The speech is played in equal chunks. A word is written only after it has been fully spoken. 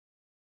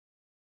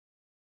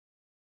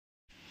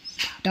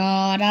पता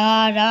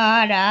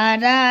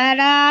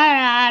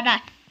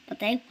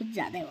है कुछ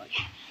ज्यादा हो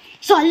गया।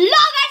 सो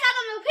हेलो गाइस, आज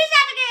हम लोग फिर से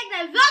आ चुके हैं एक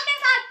नए व्लॉग के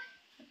साथ।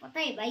 पता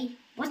है भाई,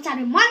 बहुत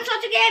सारे मंथ्स हो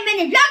चुके हैं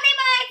मैंने व्लॉग नहीं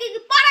बनाया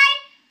क्योंकि पढ़ाई,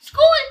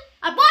 स्कूल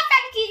और बहुत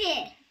सारी चीजें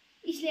हैं,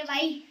 इसलिए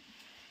भाई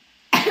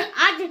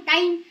आज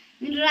टाइम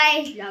मिल रहा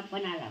है व्लॉग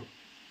बना रहा हूँ।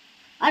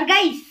 और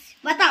गाइस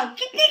बताओ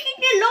कितने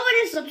कितने लोगों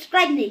ने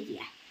सब्सक्राइब नहीं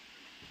किया,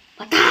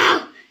 बताओ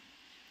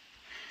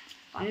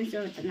कमेंट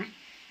में बताना।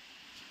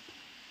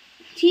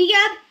 ठीक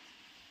है, अब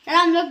चलो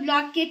हम लोग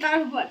ब्लॉग की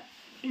तरफ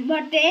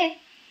बढ़ते हैं।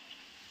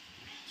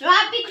 तो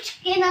आप भी कुछ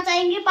कहना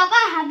चाहेंगे पापा?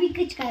 आप भी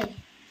कुछ कहे।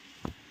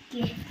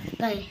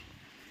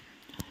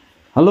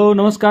 हेलो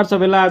नमस्कार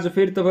सबैलाई। आज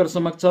फेरि तपाईहरु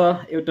समक्ष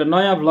एउटा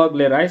नयाँ भ्लग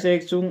लिएर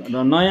आइसकेको छु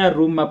र नयाँ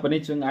रुममा पनि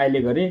छु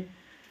अहिले घरि।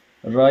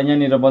 र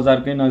यहाँनिर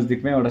बजारकै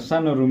नजिकमै एउटा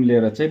सानो रुम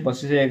लिएर चाहिँ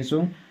बसिसकेको छु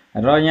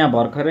र यहाँ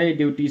भर्खरै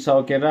ड्युटी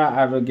सकेर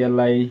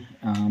आरोग्यलाई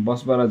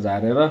बसबाट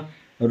झारेर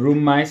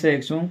रुममा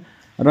आइसकेको छु।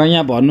 र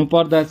यहाँ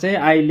भन्नुपर्दा चाहिँ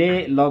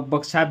अहिले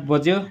लगभग 7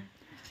 बज्यो।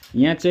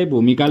 यहाँ चाहिँ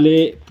भूमिकाले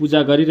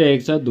पूजा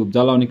गरिरहेको छ, धूप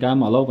जलाउने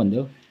काम। हेलो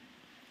भन्देऊ।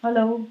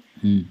 हेलो।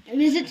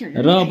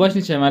 र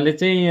बस्ने छेमाले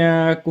चाहिँ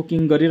यहाँ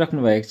कुकिङ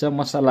गरिराख्नु भएको छ,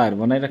 मसलाहरू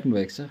बनाइराख्नु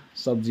भएको छ,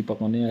 सब्जी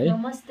पकाउने है।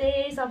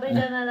 नमस्ते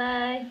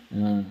सबैजनालाई।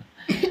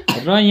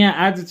 र यहाँ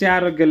आज चाहिँ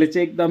आरोग्यले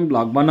चाहिँ एकदम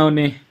भ्लग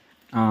बनाउने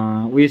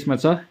उयसमा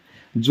छ,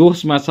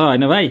 जोसमा छ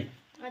हैन भाइ?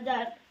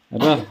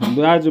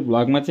 र आज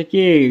भ्लगमा चाहिँ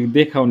के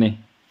देखाउने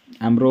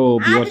हाम्रो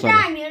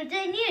भ्युअर्सहरुलाई?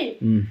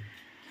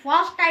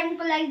 फर्स्ट टाइम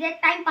को लागि चाहिँ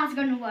टाइम पास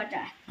गर्नुपर्छ।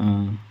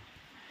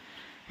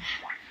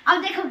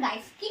 अब देखो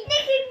गाइस, कितने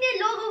कितने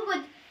लोगों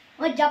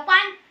को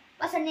जापान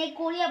पसंद है,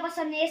 कोरिया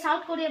पसंद है,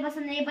 साउथ कोरिया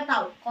पसंद है,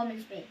 बताओ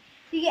कमेंट्स पे।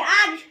 ठीक है,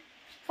 आज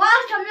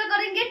फर्स्ट हम लोग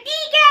करेंगे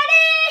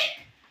टीकेडी।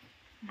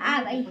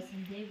 हाँ भाई,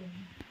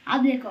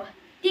 अब देखो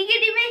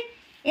टीकेडी में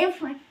ये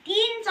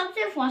 3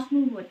 सबसे फर्स्ट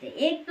मूव होते हैं।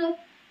 एक तो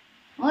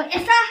और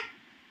ऐसा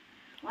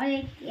और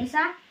एक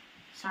ऐसा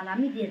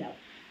सलामी दे रहा हूँ।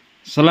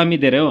 सलामी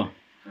दे रहे हो?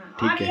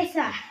 ठीक है।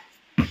 ऐसा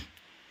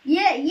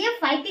ये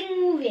फाइटिंग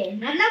मूव है,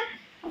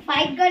 मतलब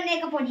फाइट करने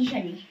का पोजीशन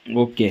है।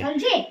 ओके,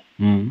 समझे?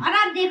 और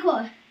आप देखो,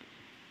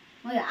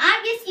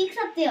 आप ये सीख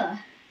सकते हो।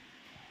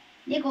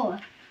 देखो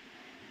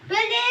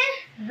पहले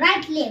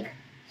राइट लेग,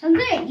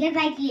 समझे? ये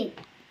राइट लेग,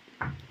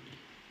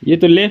 ये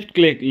तो लेफ्ट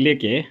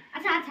लेग है।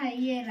 अच्छा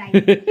ये राइट।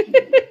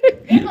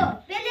 देखो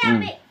पहले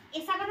हमें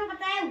ऐसा करना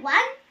पड़ता है,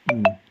 1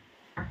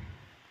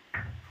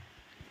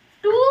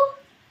 2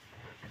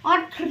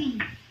 और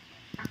 3।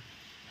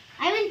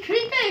 I mean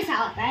 3 तो ऐसा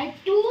होता है,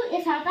 2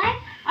 ऐसा होता है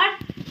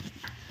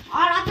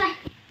और आता है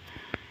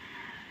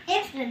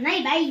एक्स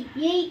नहीं भाई,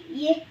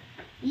 यही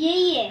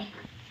है,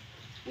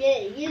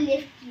 ये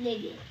लेफ्ट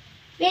लेग है।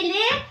 पहले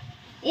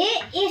ये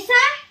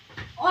ऐसा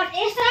और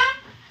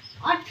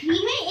 3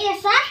 में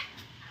ऐसा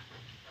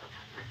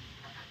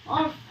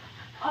और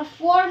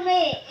 4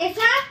 में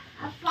ऐसा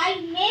और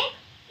 5 में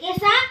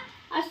ऐसा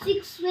और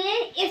 6 में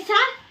ऐसा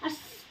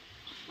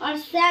और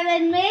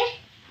 7 में,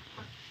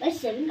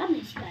 बस 7 का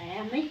नहीं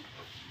सिखाया हमें,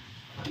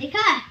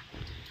 देखा?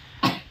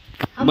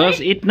 बस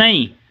इतना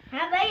ही।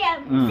 हाँ भाई,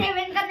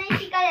 7 का नहीं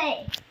सिखाया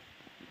है।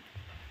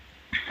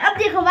 अब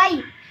देखो भाई,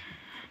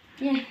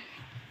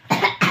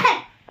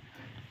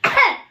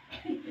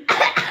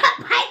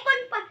 भाई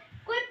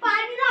कोई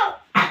पानी लाओ।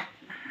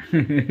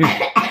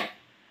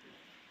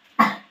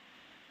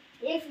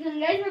 एक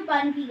गंगा में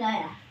पानी पी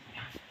गया।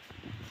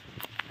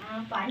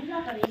 पानी ला।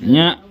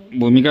 यहाँ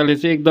भूमिकाले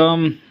चाहिँ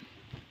एकदम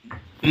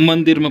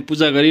मन्दिरमा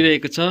पूजा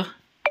गरिरहेको छ।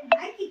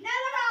 भाई कितना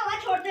बड़ा आवाज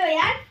छोड़ते हो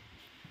यार।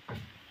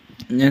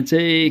 यहाँ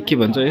चाहिँ के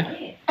भन्छ यो?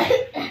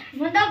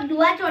 मतलब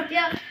दुआ छोड़ते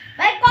हो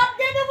भाई। कप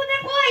दे दो मुझे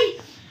कोई।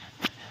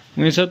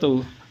 उयो छ त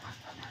उ।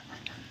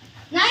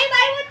 नहीं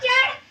भाई वो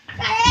चेयर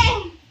है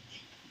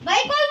भाई,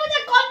 कोई मुझे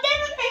कप दे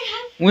दो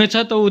यार। उयो छ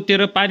त उ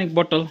तेरो पानीको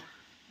बोतल।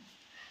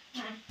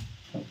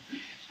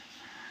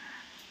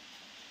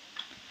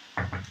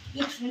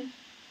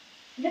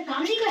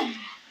 काम नहीं कर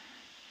रहा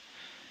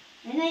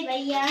नहीं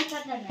भैया,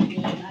 पता नहीं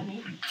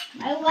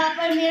भाई वहाँ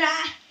पर मेरा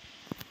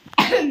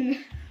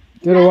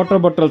तेरो वाटर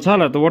बोतल छ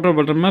होला त, वाटर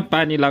बोतलमा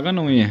पानी लाग न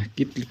उयो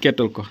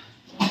केटलको।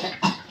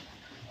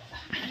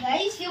 भाई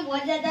इससे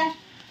बहुत ज्यादा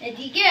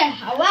ठीक है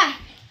हवा।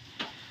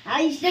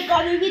 इससे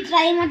कभी भी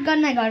ट्राई मत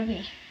करना घर पे।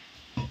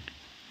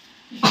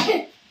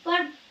 पर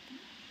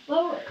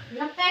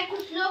लगता है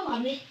कुछ लोग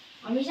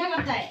हमेशा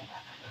करता है,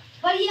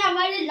 पर ये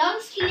हमारे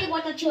लंग्स के लिए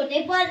बहुत अच्छे होते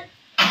हैं, पर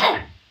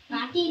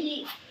घाटी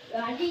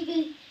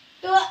की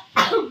तो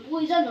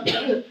पॉइजन होते हैं।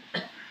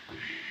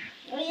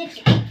 और ये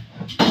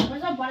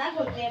मतलब बड़ा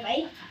होते हैं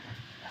भाई।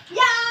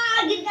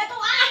 यार गिर गया तो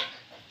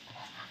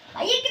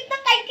भाई, ये कितना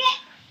टाइट है।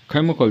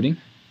 खै म खोल्दिङ।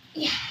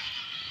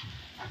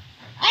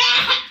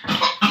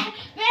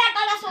 मेरा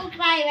गला सूख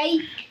रहा है भाई,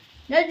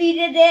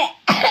 धीरे दे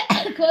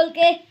खोल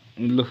के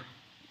लो।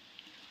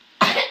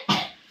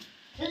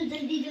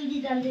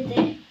 जल्दी डाल देते।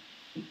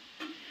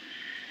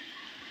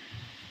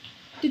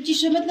 त्यो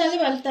चिसो मात्र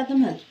हाल्यो भने तातो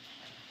पनि हाल।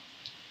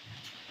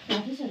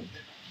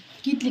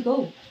 कित्लीको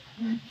हौ?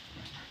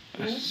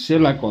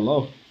 सेलाको होला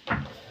हौ।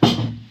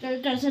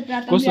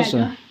 कस्तो छ?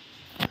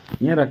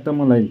 यहाँ राख्दा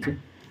मलाई चाहिँ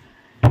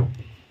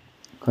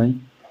खै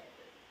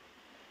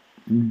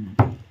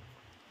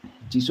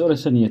चिसो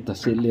रहेछ नि यता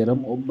सेलिएर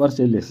पनि ओभर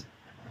सेलिएछ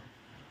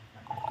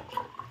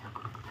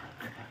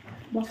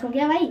बस हो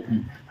गया भाई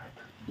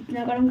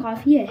इतना गर्म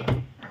काफी है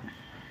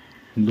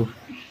लु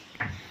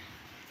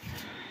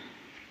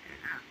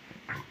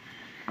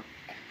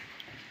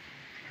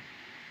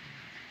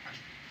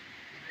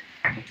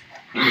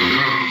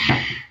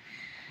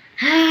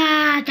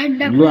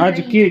ठंडा लु आज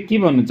के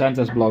भन्नु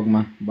चाहन्छस्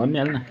ब्लगमा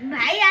भनिहाल न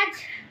भाई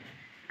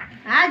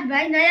आज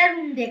भाई नया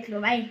रूम देख लो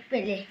भाई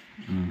पहले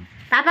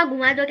पापा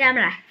घुमा दो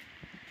कैमरा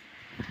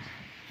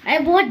भाई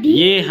बहुत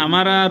ये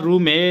हमारा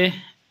रूम है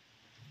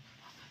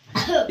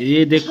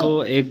ये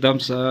देखो एकदम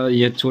सा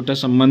ये छोटा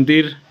सा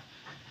मंदिर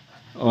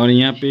और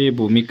यहाँ पे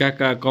भूमिका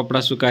का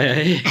कपड़ा सुखाया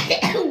है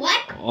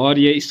और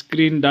ये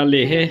स्क्रीन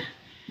डाले है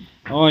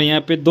और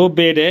यहाँ पे 2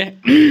 बेड है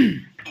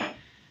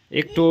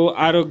एक तो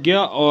आरोग्य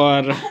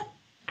और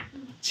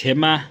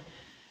क्षेमा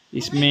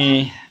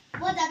इसमें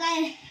बहुत ज्यादा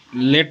है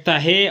लेटता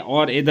है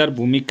और इधर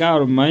भूमिका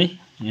और मैं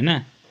है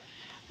ना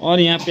और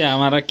यहाँ पे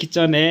हमारा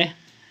किचन है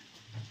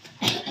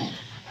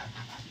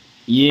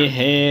ये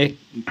है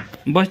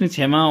बस्ने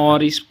क्षेमा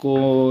और इसको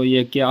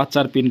ये क्या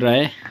अचार पिन रहा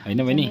है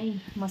ना बहनी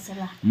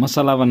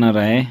मसाला बना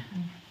रहा है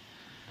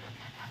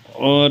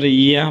और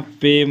यहाँ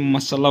पे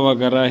मसाला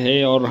वगैरह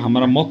है और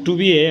हमारा मोक्टू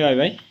भी है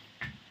भाई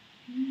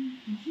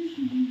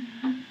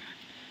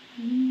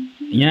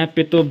यहाँ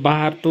पे तो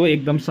बाहर तो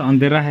एकदम से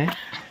अंधेरा है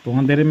तो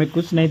अंधेरे में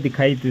कुछ नहीं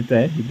दिखाई देता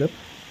है इधर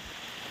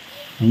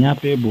यहाँ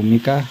पे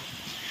भूमिका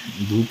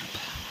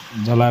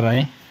धूप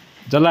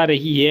जला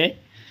रही है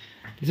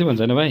किसे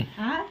भन्छ न भाई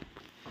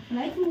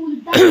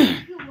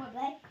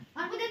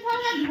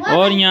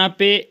और यहाँ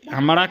पे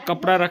हमारा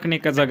कपड़ा रखने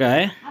का जगह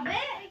है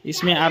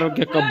इसमें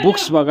आरोग्य का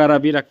बुक्स वगैरह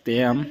भी रखते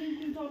हैं हम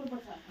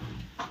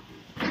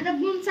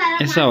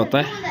ऐसा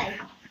होता है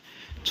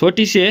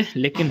छोटी सी है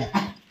लेकिन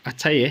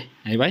अच्छा ही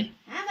है भाई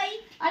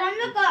और हम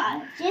लोग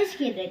चेस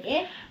खेल रहे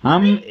थे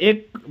हम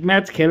एक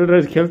मैच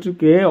खेल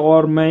चुके हैं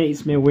और मैं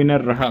इसमें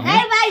विनर रहा हूँ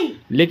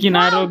लेकिन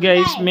आरोग्य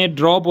इसमें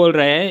ड्रॉ बोल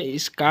रहे हैं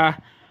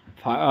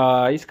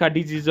इसका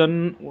डिसीजन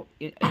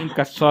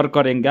इनका सर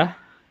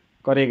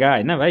करेगा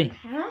है ना भाई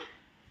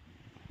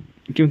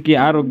क्योंकि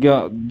आरोग्य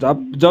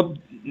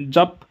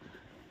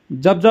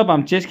जब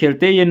हम चेस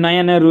खेलते हैं ये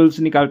नया रूल्स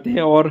निकालते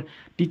हैं और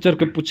टीचर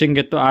को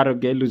पूछेंगे तो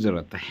आरोग्य लूजर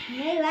होता है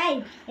नहीं भाई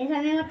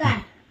ऐसा नहीं होता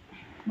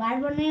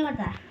बार नहीं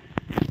होता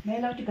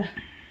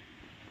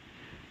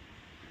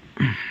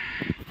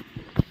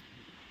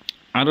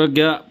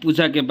आरोग्य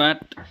पूजा के बाद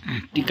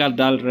टीका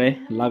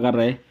लगा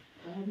रहे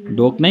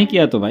ढोक नहीं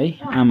किया तो भाई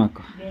आमा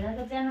को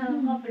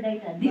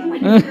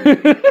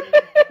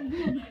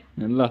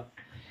ल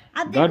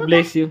गॉड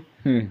ब्लेस यू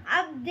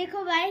अब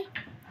देखो भाई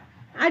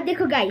अब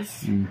देखो गाइस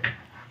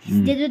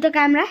दे दो तो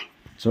कैमरा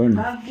छोड़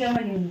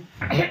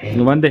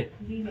न बंदे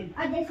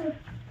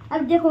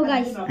अब देखो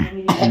गाइस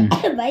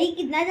भाई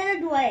कितना ज्यादा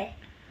धुआ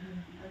है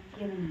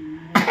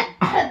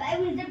भाई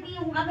मुझे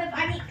पीऊंगा मैं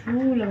पानी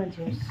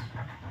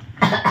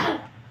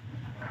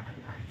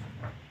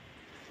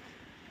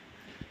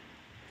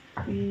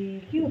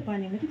क्यों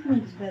पानी में कितना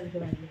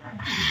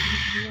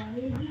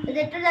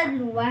ज्यादा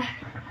धुआ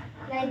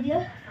लाई दियो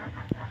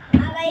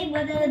हाँ भाई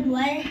बहुत ज्यादा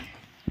धुआ है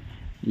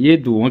ये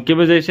धुआं की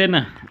वजह से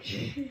ना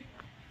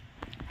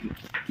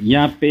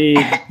यहाँ पे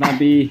जितना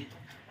भी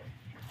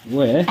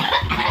वो है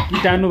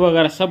कीटाणु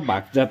वगैरह सब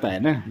भाग जाता है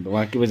ना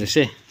धुआं की वजह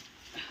से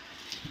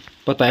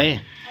पता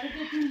है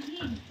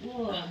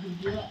और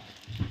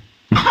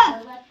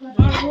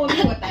वो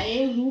भी होता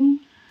है रूम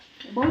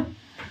बहुत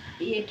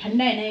ये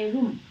ठंडा है ना ये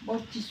रूम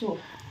बहुत चिसो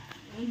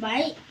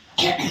भाई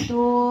तो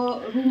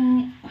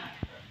रूम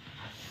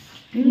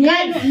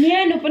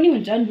न्यानो पनि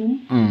हुन्छ रूम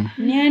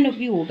न्यानो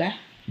के होगा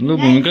लु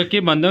भूमिका के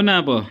भन्दैौ न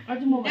अब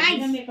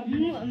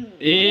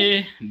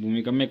ए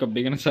भूमिका मेकअप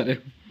बेगन सारे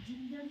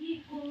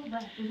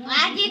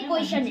आज एक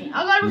क्वेश्चन है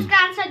अगर उसका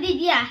आंसर दे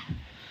दिया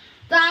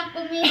तो आपको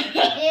मैं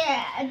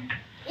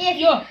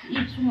यो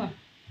सुन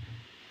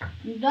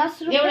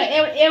 10 रुपए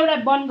एउटा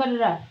बन्द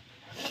गरेर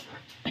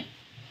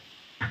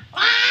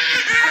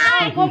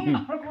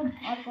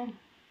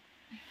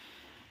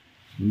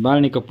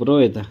बाल्ने कपुरो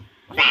यता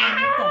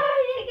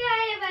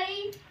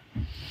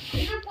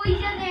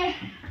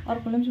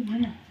अर्कोलाई पनि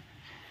सुन्दैन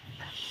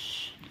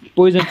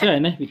पोइजन चाहिँ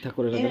हैन पिठा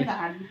कोरेर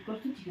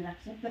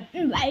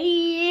भाई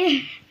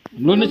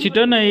लु न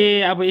छिटो न ये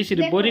अब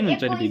यसरी बोरिङ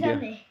हुन्छ नि भिडियो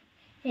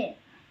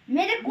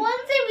मेरे कौन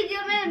से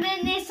वीडियो में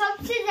मैंने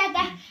सबसे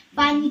ज्यादा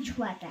पानी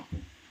छुआ था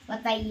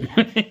बताइए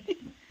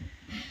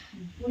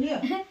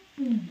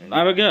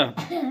आरोग्य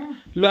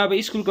लु अब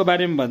स्कुलको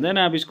बारेमा भन्दैन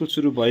अब स्कुल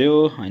सुरु भयो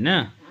हैन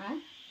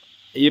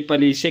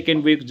योपालि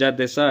सेकेन्ड विक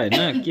जाँदैछ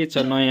हैन के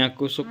छ नयाँ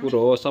कसो कुरो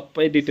हो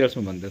सबै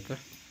डिटेल्समा भन्दै त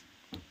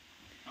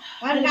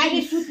और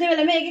गाइस सुत्ने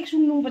बेलामा एक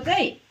सुन्नुपर्छ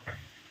है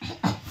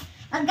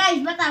और गाइस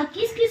बताओ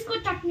किस किस को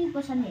चटनी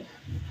पसंद है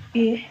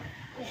ए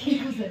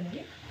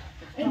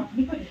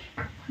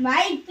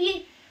भाई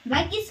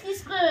किस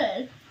किस को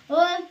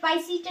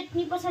स्पाइसी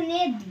चटनी पसंद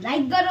है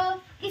लाइक करो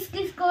किस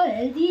किस को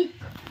हेल्दी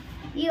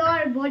ये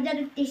और बहुत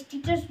ज़्यादा टेस्टी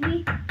भी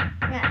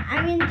आई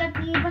मीन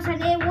चटनी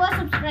पसंद है वो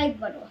सब्सक्राइब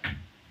करो।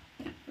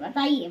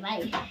 बताइए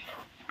भाई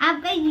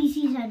आपका ही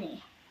डिसीजन है।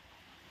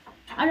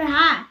 और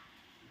हाँ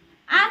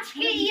आज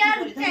के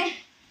यार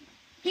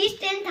प्लीज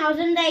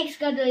 10,000 लाइक्स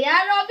कर दो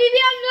यार। अभी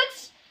भी हम लोग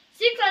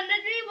 600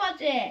 नहीं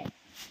पहुंचे हैं।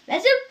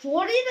 वैसे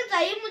 4 ही तो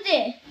चाहिए मुझे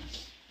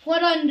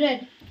 400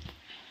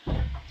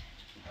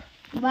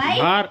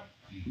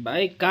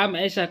 भाई काम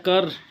ऐसा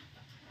कर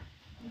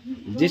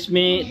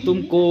जिसमें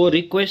तुमको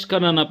रिक्वेस्ट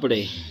करना ना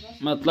पड़े।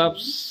 मतलब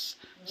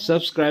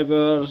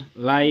सब्सक्राइबर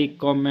लाइक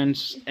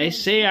कमेंट्स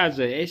ऐसे आ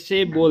जाए,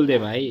 ऐसे बोल दे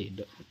भाई।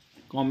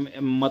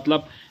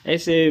 मतलब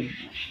ऐसे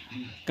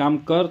काम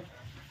कर,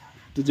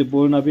 तुझे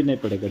बोलना भी नहीं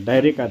पड़ेगा,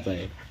 डायरेक्ट आता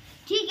है।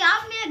 ठीक है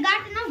अब मैं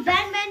गार्डन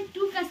बैन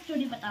 2 का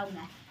स्टोरी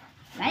बताऊंगा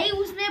भाई।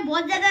 उसमें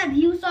बहुत ज्यादा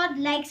व्यूज और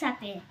लाइक्स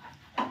आते हैं।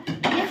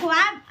 देखो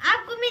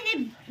आपको मैंने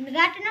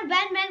गार्डन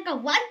बैन का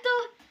 1 तो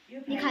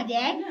दिखा दिया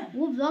है,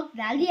 वो ब्लॉग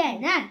डाल दिया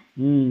है ना?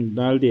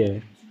 डाल दिया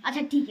है।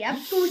 अच्छा ठीक है अब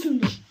 2 सुन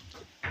लो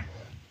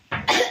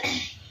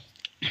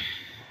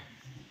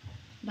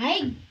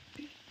भाई।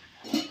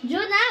 जो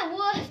ना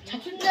वो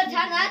छछुंदर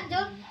था ना,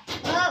 जो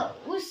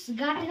उस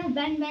गार्डन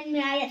बैन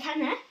में आया था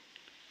ना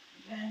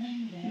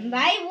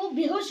भाई, वो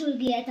बेहोश हो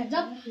गया था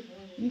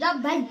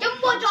जब भाई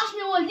जम्बो जॉस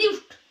ने वो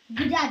लिफ्ट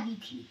गिरा दी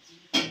थी।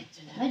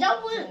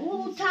 जब वो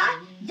उठा,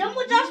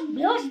 जम्बो जॉस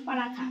बेहोश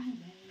पड़ा था,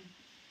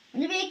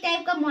 मतलब एक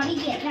टाइप का मर ही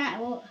गया था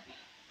वो।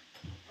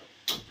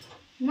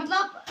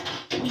 मतलब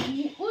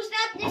उसने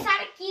अपने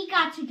सारे की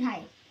कार्ड्स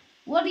उठाए,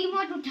 वो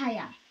रिमोट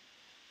उठाया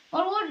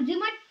और वो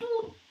रिमोट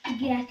टूट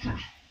गया था।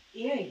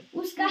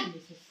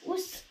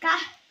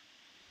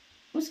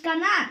 उसका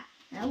ना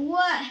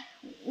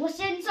वो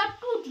सेंसर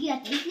टूट गया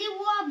था, इसलिए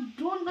वो अब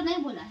ड्रोन को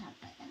नहीं बोला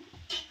सकता था।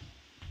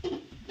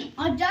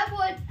 और जब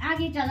वो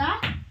आगे चला,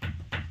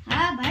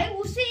 हाँ भाई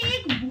उसे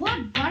एक बहुत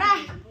बड़ा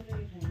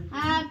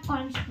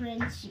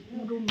कॉन्फ्रेंस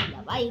रूम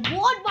मिला भाई।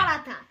 बहुत बड़ा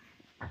था,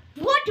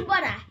 बहुत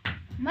बड़ा,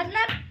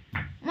 मतलब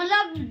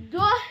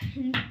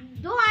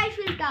दो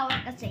आईफिल टावर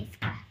का साइज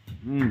का।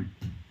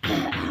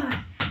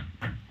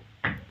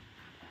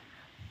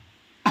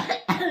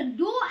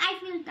 2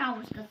 आईफिल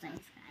टावर्स का साइज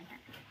का।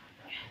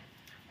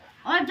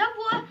 और जब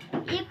वो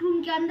एक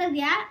रूम के अंदर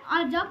गया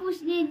और जब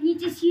उसने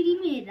नीचे सीढ़ी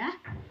में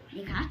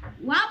देखा,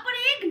 वहां पर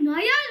एक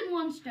नया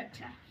मॉन्स्टर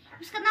था,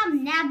 उसका नाम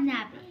नैब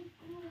है।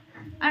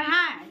 और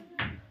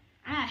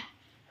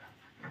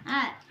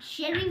हाँ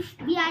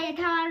शेरिफ भी आया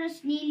था और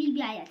स्नेली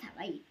भी आया था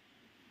भाई।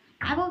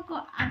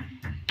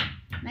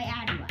 भाई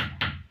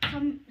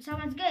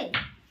समझ गए।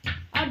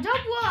 और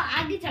जब वो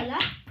आगे चला,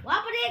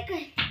 वहां पर एक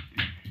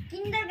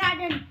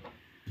किंडरगार्टन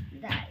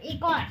था,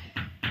 एक और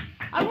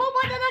वो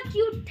बहुत ज्यादा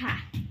क्यूट था,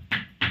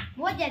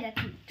 बहुत ज्यादा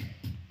क्यूट।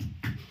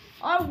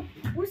 और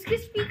उसके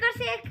स्पीकर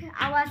से एक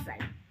आवाज आई,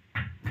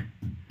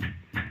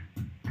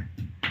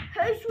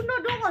 हे सुनो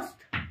दोस्त,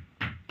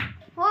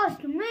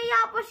 मैं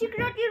यहाँ पर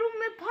सिक्योरिटी रूम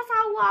में फंसा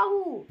हुआ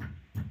हूँ।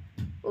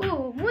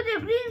 मुझे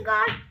ग्रीन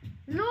कार्ड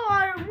लो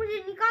और मुझे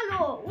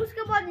निकालो,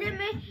 उसके बदले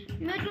में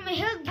मैं तुम्हें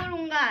हेल्प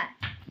करूंगा।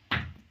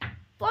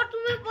 और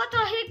तुम्हें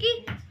पता है कि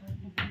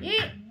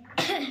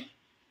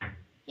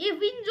ये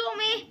विंडो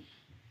में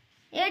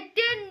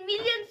 10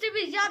 मिलियन से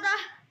भी ज्यादा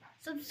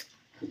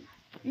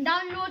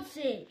डाउनलोड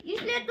से,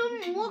 इसलिए तुम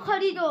वो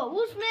खरीदो।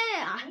 उसमें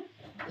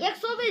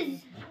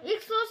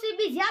 100 से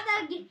भी ज्यादा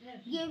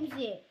गेम्स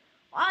है।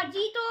 और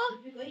जीतो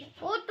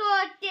वो तो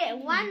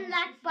 1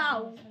 लाख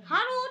पाओ,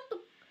 हारो तो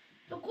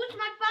कुछ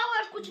मत पाओ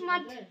और कुछ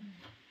मत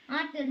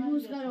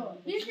लूज करो।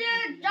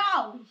 इसलिए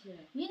जाओ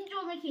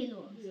विंडो में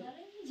खेलो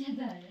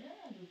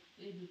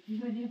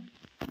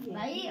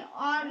भाई।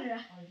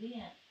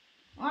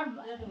 और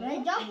भाई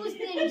जब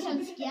उसने मिशन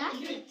किया,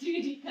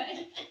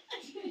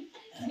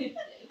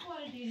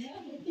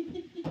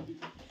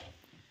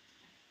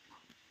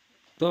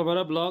 तो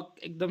हमारा ब्लॉग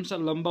एकदम सा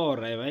लंबा हो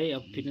रहा है भाई,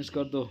 अब फिनिश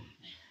कर दो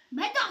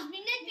भाई। 10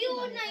 मिनट भी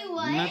और नहीं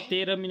हुआ है ना,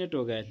 13 मिनट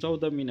हो गए,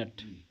 14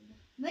 मिनट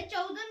भाई।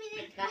 14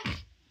 मिनट का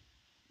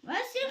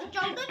बस सिर्फ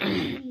 14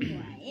 मिनट ही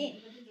हुआ है।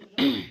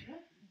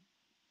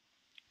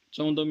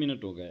 14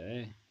 मिनट हो गए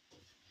है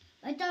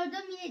भाई।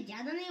 14 मिनट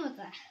ज्यादा नहीं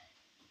होता,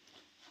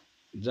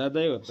 ज्यादा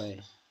ही होता है।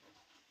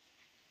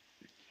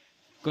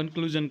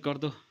 कंक्लूजन कर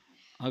दो,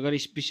 अगर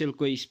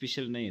कोई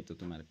स्पेशल नहीं है तो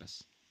तुम्हारे पास।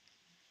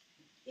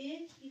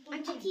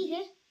 अच्छा ठीक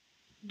है,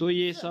 तो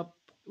ये सब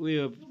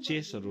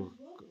चेसहरू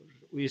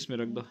इसमें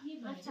रख दो।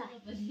 अच्छा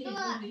तो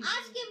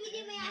आज के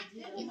वीडियो में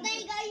इतना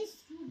ही गाइस।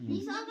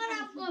 प्लीज अगर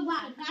आपको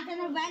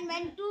गार्डन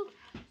बैन 2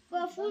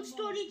 का फुल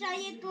स्टोरी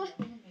चाहिए तो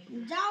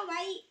जाओ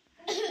भाई,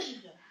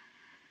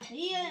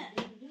 ये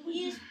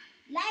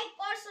लाइक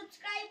और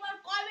सब्सक्राइब और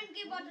कमेंट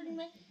के बटन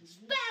में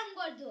स्पैम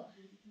कर दो।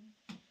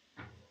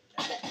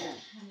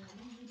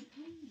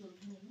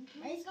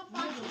 मैं इसका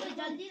पासवर्ड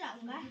जल्दी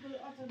लाऊंगा।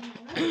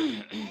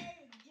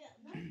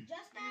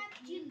 जस्ट आप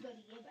चिल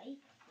करिए भाई।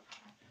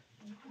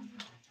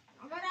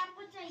 अगर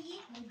आपको चाहिए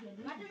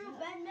गार्डन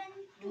बैन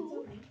 2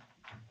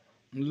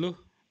 लो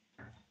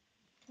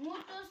वो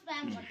तो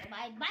स्पैम कर दो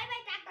भाई। Bye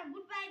bye, Tata,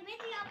 good bye. मैं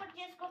तो यहाँ पर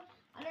चेस को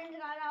अरेंज कर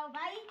रहा हूँ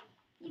भाई।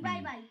 Bye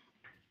bye.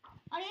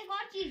 और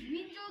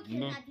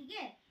खेलना ठीक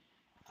है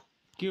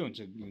के हुन्छ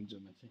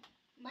गुन्जोमा चाहिँ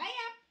भाई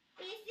आप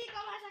पैसे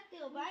कमा सकते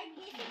हो भाई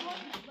पैसे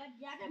बहुत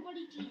ज्यादा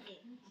बड़ी चीज है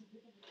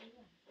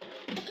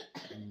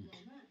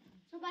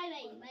सो बाय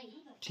बाय बाय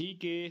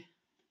ठीक है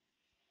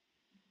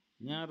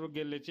यहाँ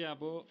आरोग्यले चाहिँ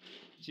अब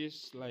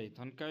चेसलाई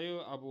थन्कायो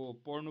अब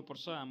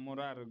पढ्नुपर्छ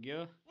हाम्रो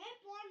आरोग्य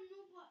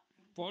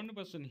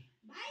पढ्नुपर्छ नि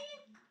भाइ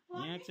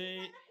यहाँ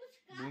चाहिँ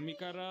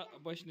भूमिका र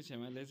वैष्णु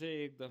छेमाले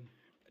चाहिँ एकदम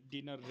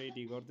डिनर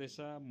रेडी गर्दैछ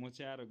म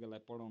चाहिँ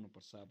आरोग्यलाई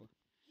पढाउनुपर्छ अब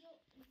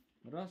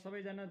र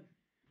सबैजना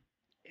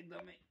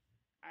एकदमै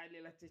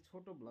अहिलेलाई चाहिँ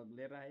छोटो भ्लग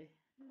लिएर आएँ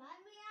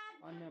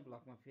अन्य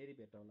भ्लगमा फेरि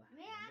भेटौँला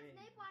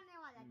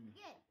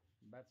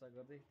बाचा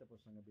गर्दै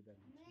तपाईँसँग बिदा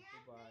लिन्छु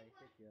बाई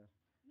टेक केयर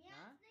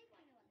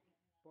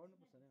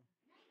पढ्नुपर्छ नि